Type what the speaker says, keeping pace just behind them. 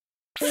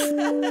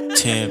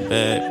10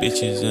 bad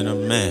bitches in a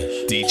mash.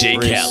 DJ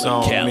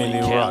Caly,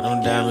 Millie rock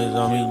them diamonds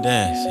on me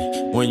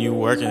dancing. When you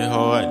working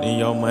hard, then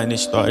your money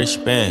start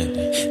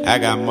expanding. I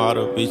got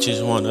model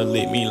bitches wanna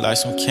lick me like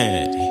some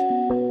candy,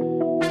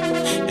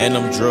 and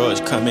them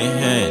drugs come in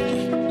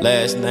handy.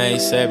 Last name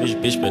Savage,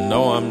 bitch, but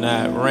no, I'm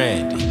not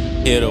Randy.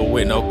 Hit her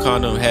with no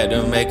condom, had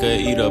to make her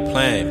eat a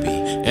Plan B.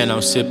 And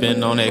I'm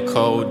sipping on that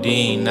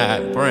codeine,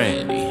 not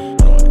brandy.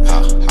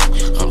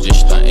 I'm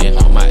just stunting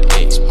on my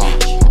ex,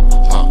 bitch.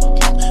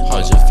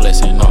 I'm just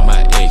flexing on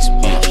my ex,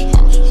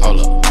 bitch.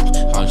 Hold up,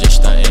 I'm just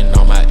stunting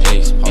on my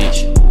ex,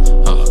 bitch.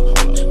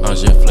 I'm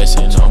just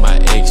flexing on my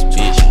ex,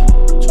 bitch.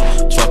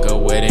 Fuck a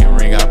wedding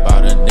ring, I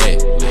bought a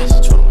necklace.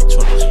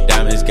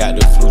 Diamonds got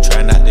the flu,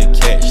 try not to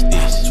catch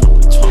this.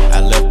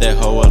 I left that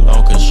hoe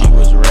alone cause she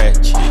was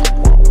ratchet.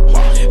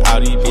 All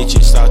these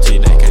bitches salty,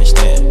 they can't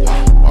stand.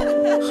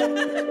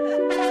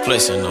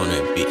 Flexing on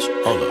that bitch,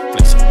 hold up,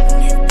 flexing on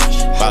that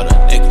bitch. Bought a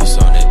necklace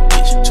on that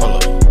bitch,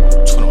 hold up.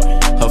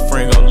 Her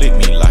friend gon' lick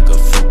me like a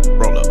fruit.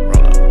 Roll up,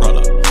 roll up, roll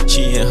up.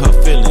 She and her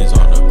feelings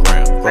on the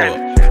ground. Roll up.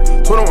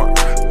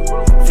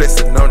 21,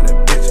 flexing on that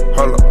bitch.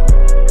 Hold up.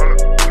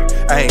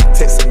 I ain't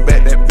texting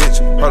back that bitch.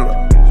 Hold up.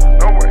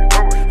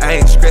 I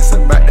ain't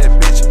stressing about that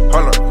bitch.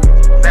 Hold up.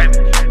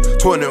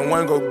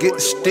 21, go get the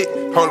stick.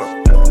 Hold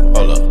up.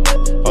 Hold up,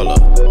 hold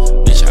up.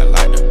 Bitch, I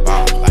like the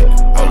ball.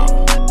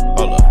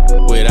 Hold up.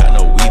 Without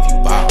no weave, you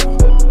ball.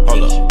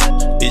 Hold up.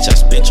 Bitch, I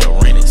spent your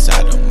rent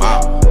inside the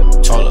mall.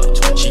 Hold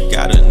up. She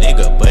got a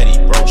nigga, but he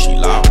broke, she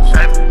lost.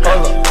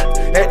 Hold up.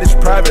 At this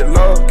private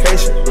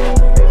location.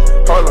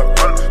 Hold up.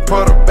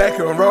 Put her back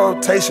in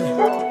rotation.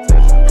 Hold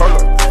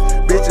up.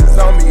 Bitches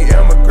on me,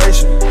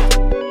 immigration.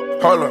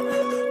 Hold up.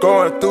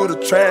 Going through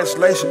the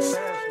translations.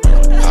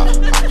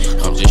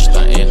 I'm just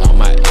stunting on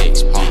my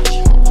ex,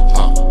 bitch.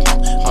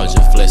 I'm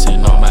just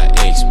flexing on my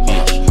ex,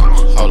 bitch.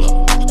 Hold up.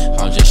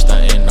 I'm just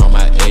stunting on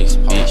my ex,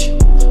 bitch.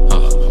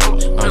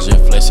 I'm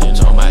just flexing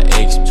on my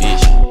ex,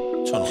 bitch.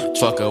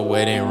 Fuck a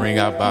wedding ring,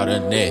 I bought a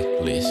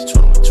necklace.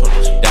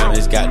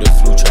 Diamonds got the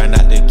flu, try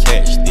not to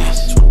catch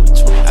this.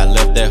 I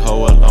left that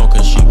hoe alone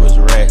cause she was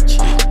ratchet.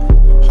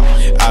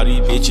 All these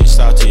bitches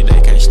salty,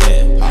 they can't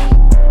stand.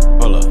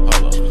 Hold up,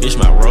 hold up. Bitch,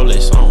 my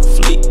Rolex on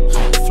fleek,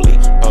 on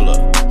fleek. Hold up.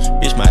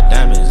 Bitch, my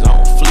diamonds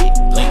on fleek,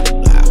 blink,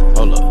 blah.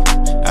 Hold up.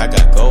 I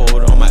got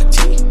gold on my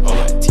teeth, hold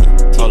up.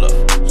 Hold up.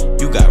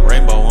 You got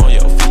rainbow on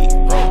your feet,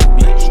 bro,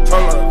 bitch.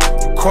 Hold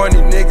up. Corny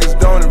niggas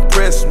don't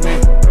impress me.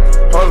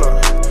 Hold up.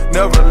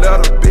 Never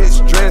let a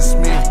bitch dress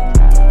me.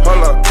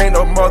 Hold up. Ain't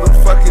no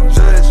motherfucking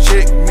judge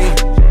check me.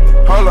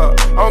 Hold up.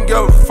 I don't give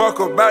a fuck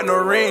about no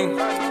ring.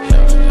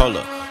 Yeah, hold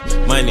up.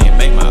 Money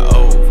make my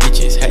old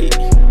bitches hate.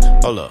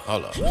 Hold up,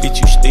 hold up.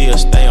 Bitch, you still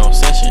stay on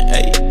session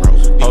 8, bro.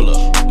 Hold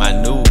up. My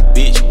new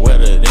bitch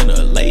wetter than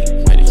a lake.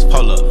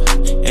 Hold up.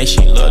 And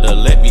she love to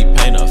let me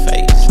paint her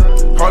face.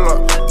 Hold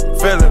up.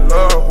 Fell in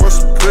love with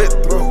some good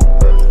through.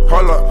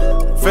 Hold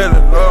up. Fell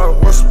in love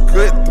with some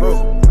good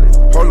through.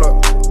 Hold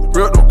up.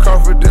 Real no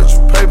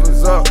confidential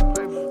papers up.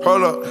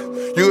 Hold up.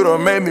 You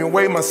done made me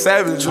wake my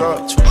savage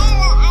up.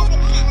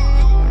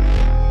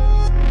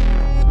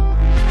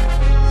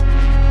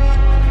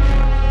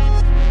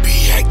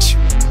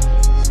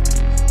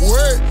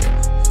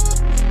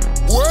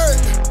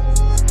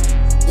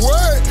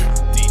 What?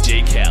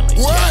 DJ Caly.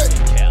 What?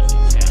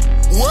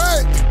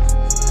 What?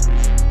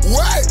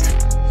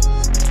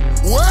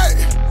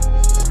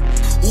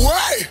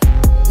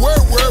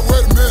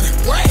 Wait a minute.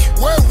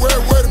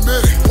 Wait a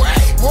minute.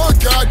 One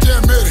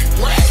goddamn minute.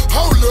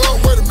 Hold up,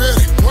 wait a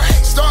minute.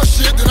 Start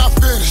shit, then I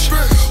finish.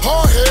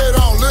 Hard head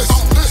on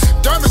listen.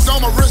 Diamonds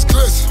on my wrist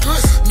glisten.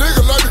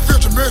 Nigga like me feel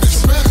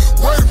tremendous.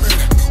 Wait a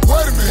minute.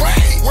 Wait a minute.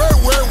 Wait a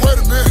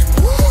minute.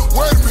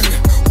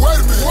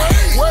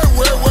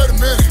 Wait a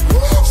minute.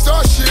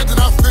 Start shit, then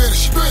I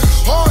finish.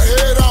 Hard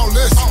head on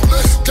listen.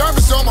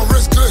 Diamonds on my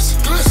wrist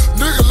glisten.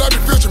 Nigga like me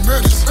feel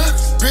tremendous.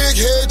 Big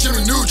head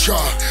Jimmy Neutron.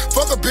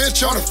 Fuck a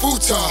bitch on a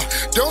futon.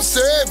 Don't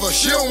save her,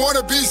 she don't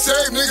wanna be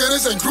saved, nigga,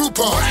 this ain't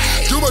Groupon.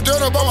 Do my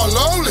dirt up on my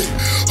lonely.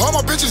 All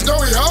my bitches know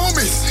we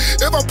homies.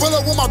 If I pull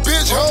up with my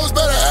bitch, hoes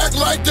better act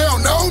like they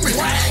don't know me.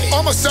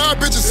 All my side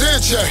bitches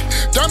in check.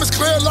 Diamonds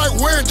clear like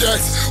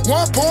Windex.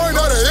 1 point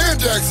of the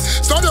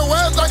index. Start your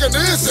ass like an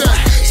insect.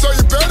 So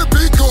you better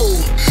be cool.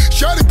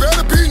 Shawty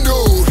better be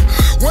nude.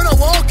 When I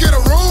walk in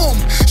a room,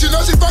 she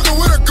knows she fucking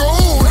with a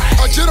goon.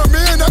 A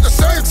gentleman at the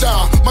same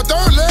time. My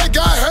third leg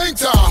got hang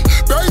time.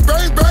 Bang,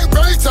 bang, bang,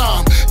 bang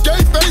time.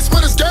 Gay face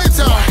when it's game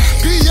time.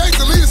 P8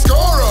 to lead the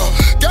scorer.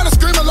 Got her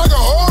screaming like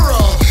a horror.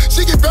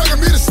 She keep begging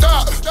me to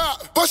stop,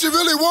 but she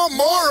really want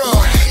more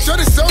of.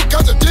 Shawty's so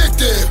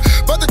contradictive,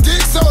 but the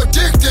dick's so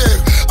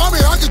addictive. I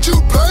mean, how could you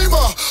blame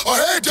her? Her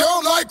head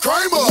down like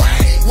Kramer.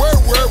 Wait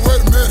a minute.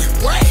 Wait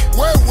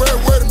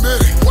a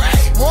minute.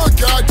 One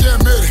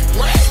goddamn minute.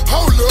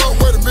 Hold up,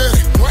 wait a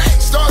minute.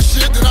 Start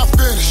shit, then I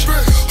finish.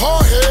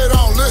 Hard head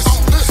on listen.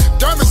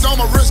 Diamonds on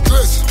my wrist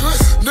glisten.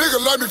 Nigga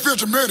let me feel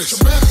tremendous.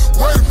 Wait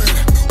a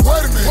minute.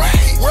 Wait a minute.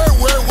 Wait a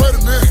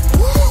minute.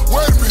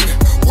 Wait a minute.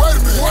 Wait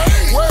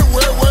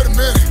a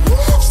minute.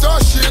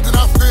 Start shit, then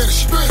I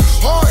finish.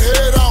 Hard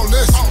head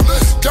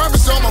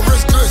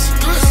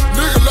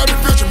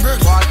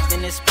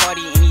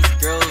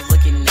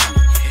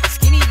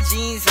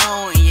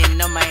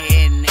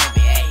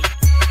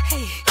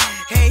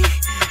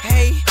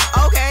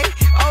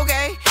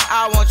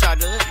I want y'all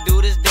to do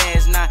this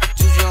dance now.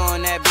 Juju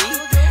on that beat,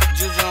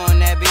 juju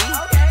on that beat,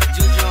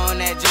 juju on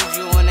that,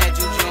 juju on that,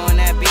 juju on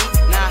that beat.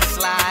 Now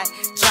slide,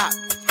 drop,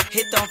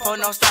 hit them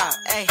for no stop,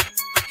 ayy.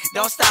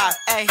 Don't stop,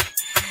 ayy.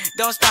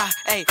 Don't stop,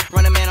 ayy.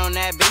 Run a man on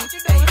that beat,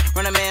 ayy.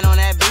 Run a man on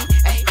that beat,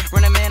 ayy.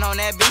 Run a man on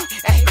that beat,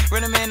 ayy.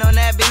 Run a man on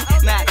that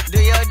beat. Now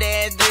do your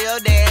dance, do your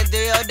dance, do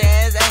your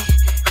dance,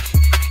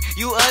 ayy.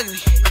 You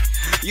ugly,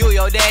 you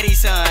your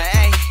daddy's son,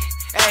 ayy.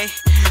 Ayy,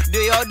 do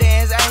your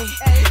dance, ayy.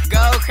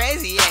 Go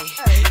crazy, ayy.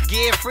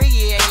 Get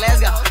freaky, ayy. Let's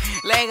go,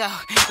 let go,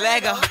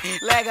 let go,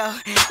 let go,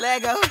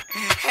 let go.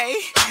 Hey,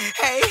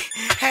 hey,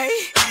 hey.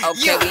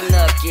 Okay, we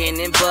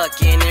knuckin' and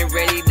buckin' and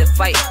ready to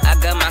fight. I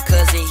got my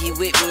cousin, he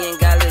with me and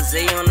got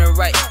Lizzie on the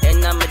right.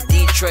 And I'm a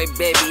Detroit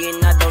baby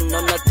and I don't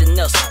know nothing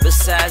else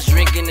besides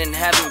drinking and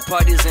having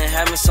parties and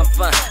having some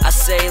fun. I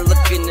say,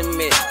 look in the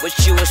mirror, what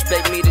you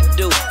expect me to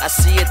do? I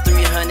see a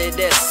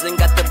 300S and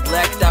got the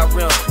blacked out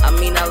rim. I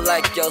mean, I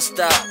like your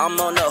style, I'm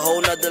on a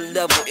whole nother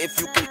level. If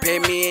you compare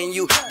me and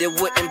you, there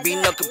wouldn't be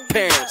no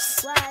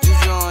comparison.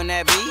 Juju on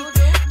that beat,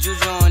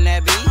 juju on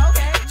that beat,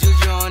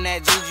 juju on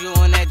that, juju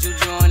on that,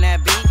 juju on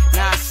that beat.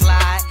 Now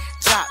slide,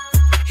 drop,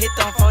 hit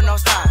them for no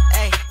stop,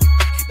 ayy.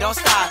 Don't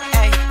stop,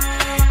 ayy.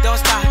 Don't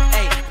stop,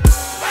 ayy.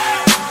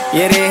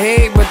 Yeah, they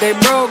hate, but they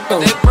broke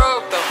though.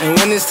 And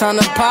when it's time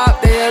to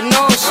pop, they a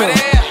no-show.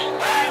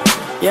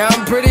 Yeah,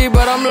 I'm pretty,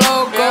 but I'm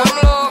loco.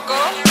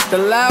 The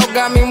loud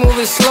got me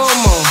moving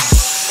slow-mo.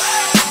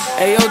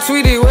 Hey, yo,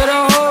 Tweety, where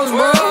the hoes,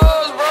 bro?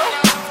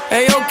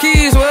 Hey, yo,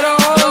 Keys, where the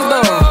hoes,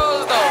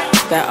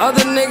 though? That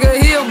other nigga,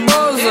 he a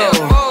bozo.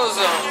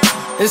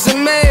 It's a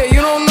mayor,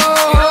 you don't know.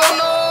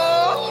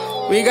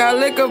 We got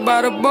liquor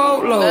by the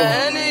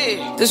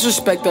boatload.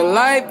 Disrespect the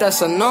life,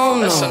 that's a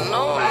no-no.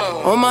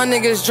 All my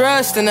niggas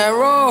dressed in that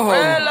rojo.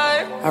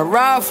 I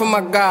ride for my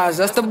guys,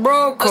 that's the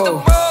bro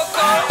code.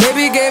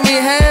 Baby gave me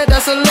head,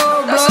 that's a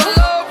low blow.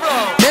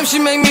 Damn, she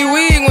make me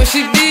weak when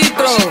she deep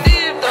throw.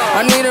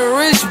 I need a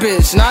rich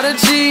bitch, not a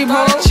cheap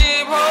hoe.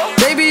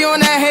 Baby on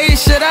that hate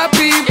shit, I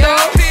peep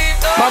though.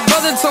 My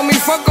brother told me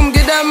fuck him,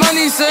 get that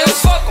money,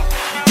 sis.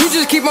 You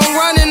just keep on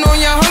running on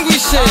your hungry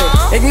shit.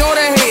 Ignore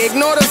the hate,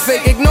 ignore the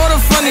fake, ignore the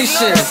funny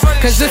shit.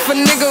 Cause if a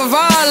nigga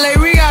violate,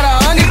 we got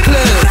 100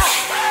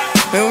 clips.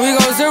 And we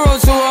go 0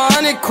 to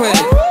 100 quid.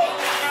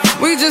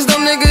 We just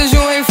them niggas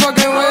you ain't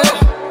fucking with.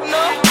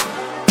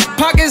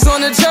 Pockets on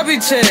the chubby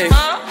chick.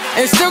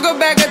 And still go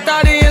back a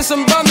thotty and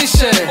some bummy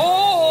shit.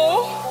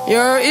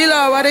 Yo,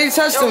 Eli, why they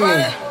testing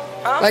me?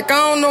 Like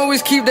I don't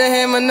always keep the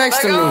hammer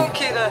next to me.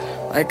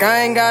 Like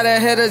I ain't got a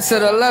header to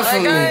the left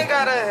of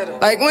me.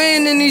 Like we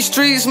ain't in these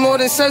streets more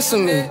than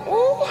sesame.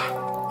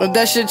 If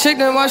that shit chick,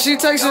 then why she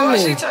texting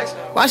me?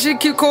 Why she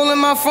keep calling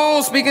my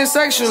phone, speaking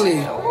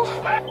sexually?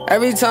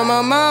 Every time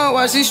I'm out,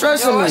 why she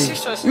stressing me?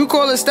 You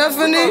call her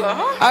Stephanie?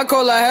 I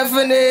call her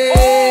Heffany.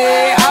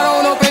 I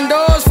don't open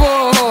doors for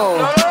a hoe.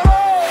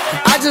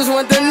 I just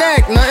want the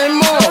neck, nothing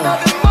more.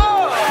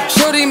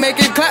 Shorty, make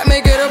it clap,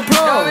 make it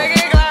applaud.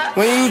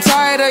 When you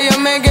tired of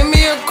your man, give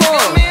me a call.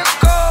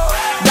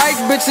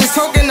 Dyke bitches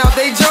talking out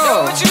they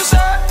jaw.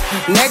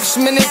 Next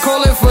minute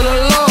calling for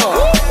the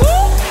law.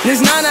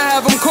 This 9 I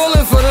have them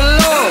calling for the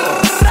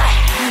law.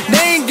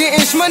 They ain't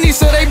getting money,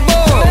 so they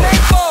bored.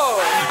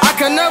 I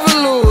can never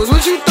lose,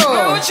 what you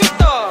thought?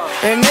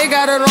 And they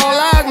got it on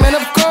lock, man,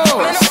 of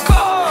course.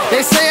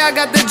 They say I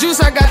got the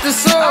juice, I got the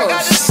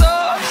sauce.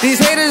 These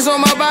haters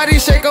on my body,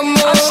 shake them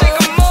more.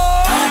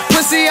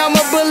 Pussy, I'm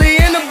a bully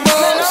in the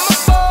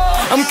boss.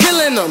 I'm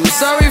killing them,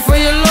 sorry for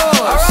your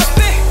loss.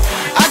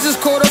 I just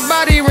caught a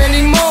body,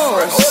 Randy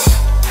Morris.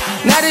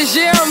 Now this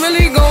year I'm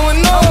really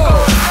going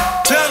north.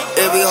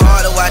 It be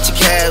hard to watch your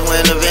cash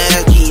when the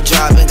vans keep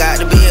dropping. Got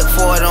the big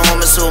Ford on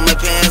me, so my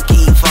pants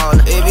keep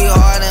falling. It be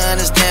hard to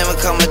understand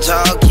because my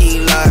jaw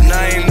keep locking.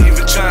 I ain't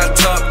even trying to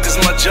talk cause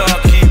my jaw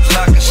keep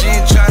locking. She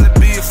ain't trying to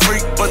be a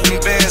freak, but them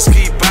bands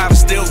keep popping.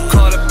 Still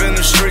caught up in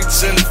the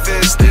streets and the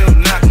feds still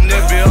knocking.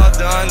 It be hard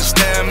to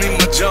understand me,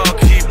 my jaw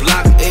keep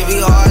locking. It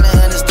be hard to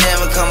understand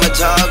because my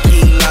jaw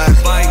keep locking.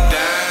 Bite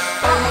down.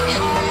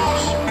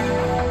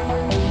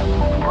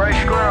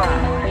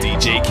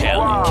 DJ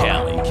Caly.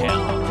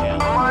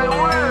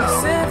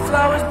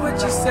 Flowers, but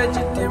you said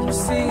you didn't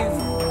receive.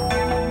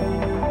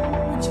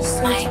 But you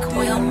said you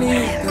didn't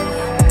need them.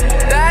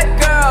 That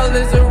girl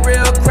is a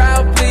real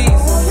crowd,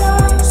 please.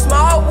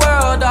 Small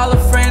world, all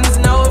her friends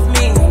know of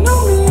me.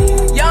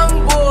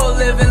 Young bull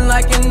living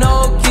like an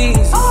old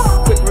geese.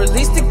 Quick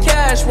release the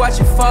cash, watch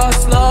it fall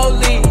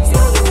slowly.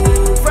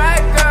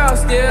 Frat girl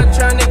still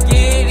trying to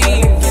get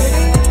even.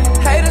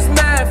 Haters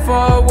mad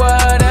for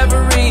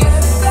whatever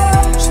reason.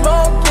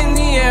 Smoke in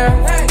the air,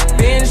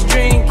 binge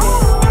drinking.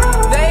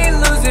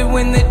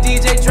 When the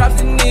DJ drops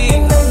the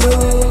knee,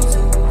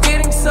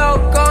 getting so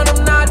gone,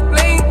 I'm not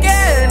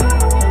blinking.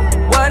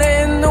 What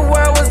in the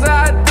world was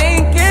I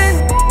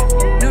thinking?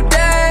 New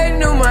day,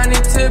 new money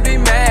to be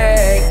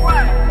made.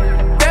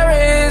 There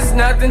is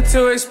nothing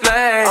to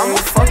explain. I'm a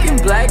fucking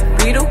black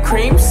Beetle,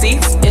 cream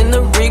seats in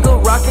the Regal.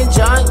 rockin'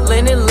 John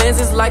Lennon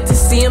lenses, like to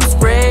see him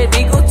spread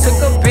eagle. Took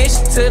a bitch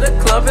to the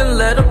club and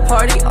let a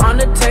party on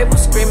the table,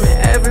 screaming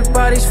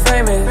everybody's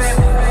famous.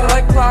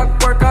 Like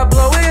clockwork, I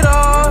blow it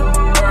all,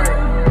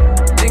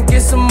 then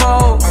get some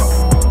more.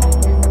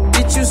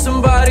 Get you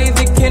somebody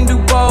that can do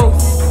both.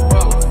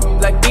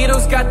 Like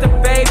Beatles got the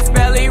babes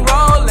belly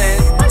rolling.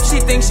 She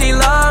thinks she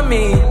love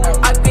me,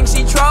 I think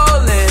she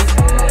trolling.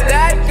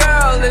 That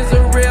girl is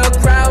a real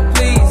crowd,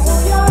 please.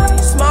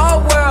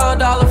 Small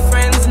world, all her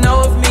friends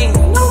know of me.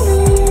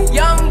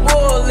 Young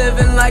bull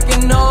living like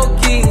an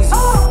old geese.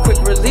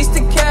 Quick release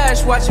the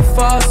cash, watch it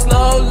fall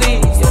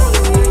slowly.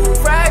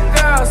 Frat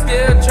girl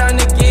still trying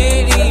to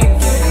get even.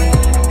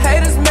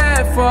 Haters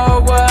mad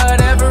for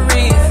whatever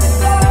reason.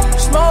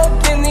 Smoke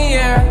in the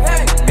air,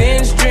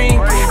 binge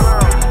drinking.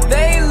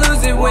 They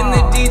lose it when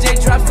the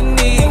DJ drops the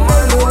knee.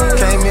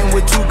 Came in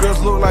with two girls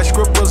look like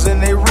strippers in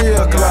their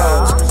real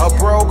clothes. A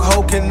broke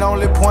hoe can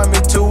only point me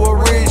to a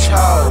rich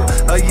hoe.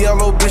 A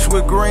yellow bitch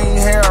with green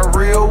hair, a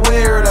real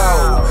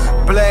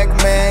weirdo. Black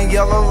man,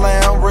 yellow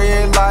lamb,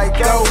 red like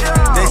dope.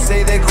 They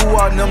say they cool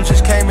out, them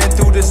just came in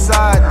through the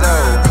side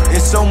though.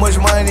 It's so much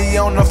money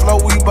on the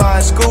floor, we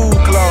buying school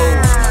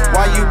clothes.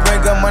 Why you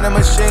bring a money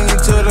machine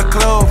to the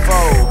club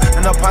for?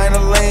 And a pint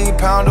of lean,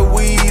 pound of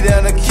weed,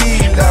 and a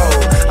kilo.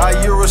 I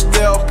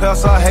Eurostyle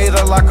pass a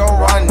hater like a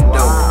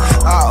rondo.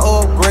 I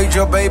upgrade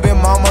your baby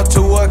mama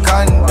to a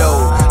condo.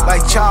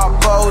 Like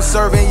Chapo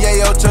serving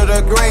yayo to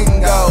the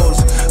gringos.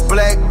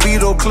 Black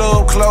Beetle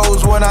club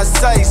closed when I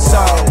say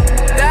so.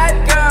 That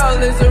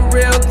girl is a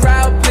real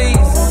crowd,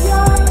 please.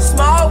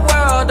 Small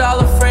world,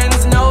 all her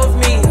friends know of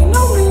me.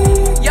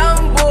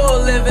 Young bull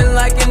living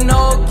like an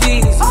old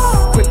geese.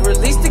 Quick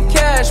release the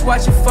cash,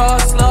 watch it fall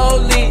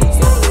slowly.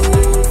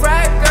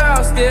 Frat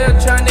girl still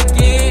trying to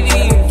get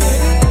even.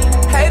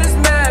 Haters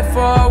mad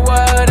for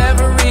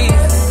whatever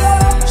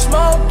reason.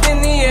 Smoke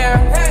in the air,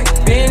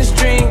 binge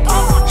drinking.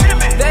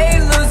 They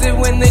lose it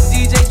when the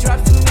DJ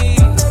drops the knee.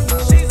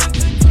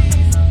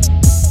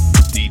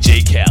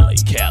 DJ Caly.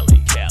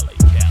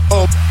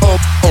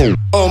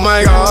 Oh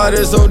my God,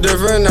 it's so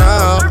different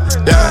now.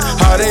 Yeah,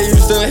 how they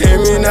used to hit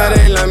me, now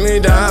they let me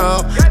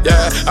down.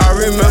 Yeah, I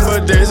remember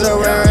days of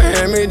wearing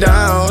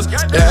hand-me-downs.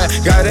 Yeah,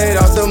 got it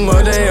off the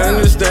mud, they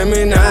understand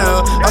me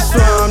now. I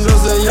swear I'm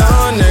just a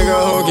young nigga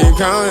who keep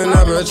counting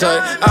up a check.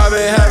 I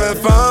been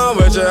having fun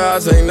with you, I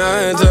take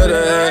nothing to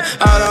the head.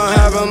 I don't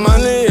have a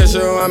money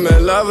issue, I'm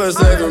in love with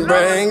saving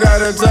brain.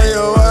 Gotta tell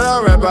you what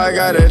I rap, I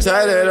got it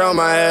tatted on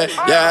my head.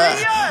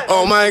 Yeah,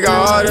 oh my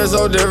God, it's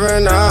so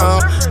different now.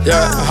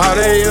 Yeah, how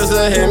they used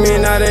to hit me,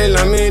 now they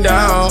let me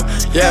down.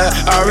 Yeah,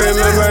 I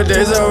remember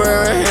days of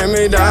wearing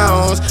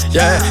hand-me-downs.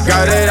 Yeah,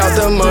 got it out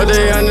the mud,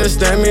 they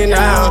understand me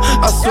now.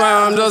 I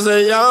swear I'm just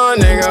a young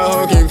nigga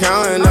who keep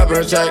counting up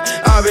a check.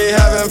 I be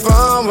having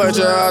fun, but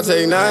you I'll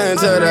take nothing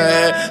to the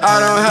head. I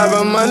don't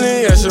have a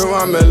money issue,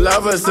 I'm in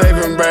love with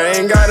saving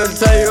brain. Gotta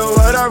tell you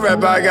what I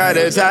rap, I got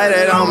it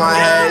tatted on my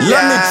head.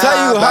 Let me tell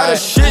you how the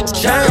shit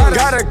changed.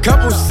 Got a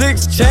couple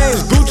 6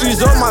 chains,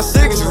 Gucci's on my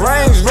 6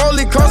 rings.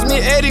 Rollie cost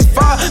me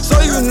 85, so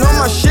you know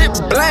my shit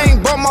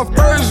blank. Bought my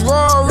first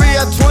Rory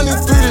at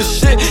 23, this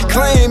shit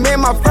clean. Made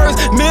my first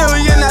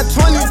million at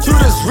 22,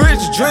 this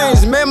rich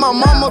dreams. Made my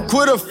mama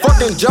quit a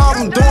fucking job,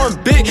 I'm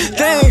doing big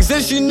things.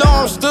 And she know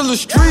I'm still a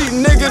street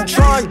nigga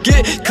trying to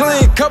get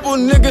clean. Couple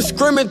niggas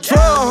screaming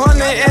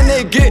 1200 and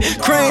they get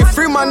cream.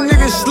 Free my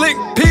niggas Slick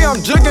P, I'm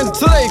jugging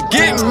till they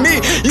get me.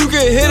 You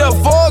can hit a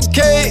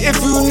 4K if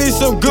you need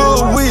some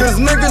good weed. Cause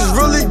niggas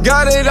really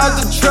got it out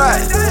the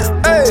track.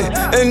 Ayy,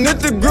 and if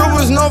the group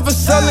was known for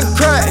selling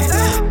crack.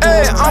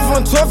 Ayy, I'm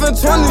from 12th and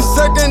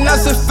 22nd,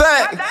 that's a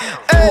fact.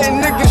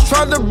 Ayy, niggas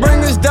tried to bring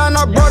us down,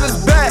 I brought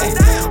us back.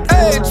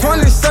 Ayy,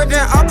 22nd,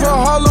 I put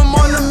Harlem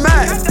on the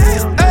map.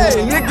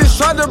 Ayy, niggas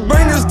tried to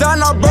bring us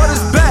down, I brought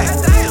us back.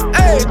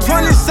 Ayy,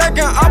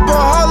 22nd, I put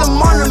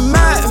Harlem on the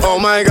map. Oh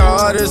my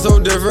God, it's so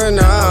different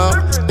now.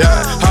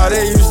 Yeah, how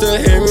they used to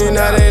hit me,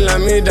 now they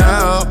let me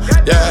down.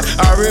 Yeah,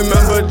 I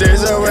remember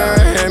days of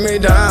wearing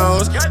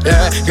hand-me-downs.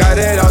 Yeah, got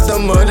it out the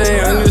mud,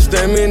 they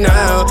understand me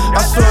now.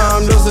 I swear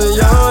I'm just a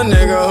young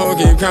nigga who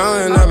keep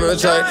counting up a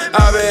check.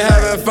 I been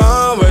having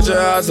fun with you,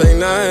 I take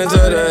nothing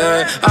to the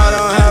head. I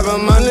don't have a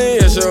money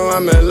issue,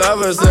 I'm in love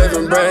with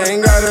saving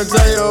brain. Gotta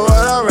tell you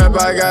what I rap,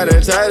 I got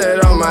it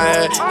tatted on my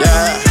head.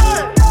 Yeah.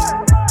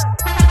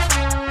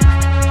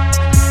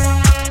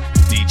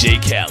 DJ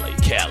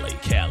Caly.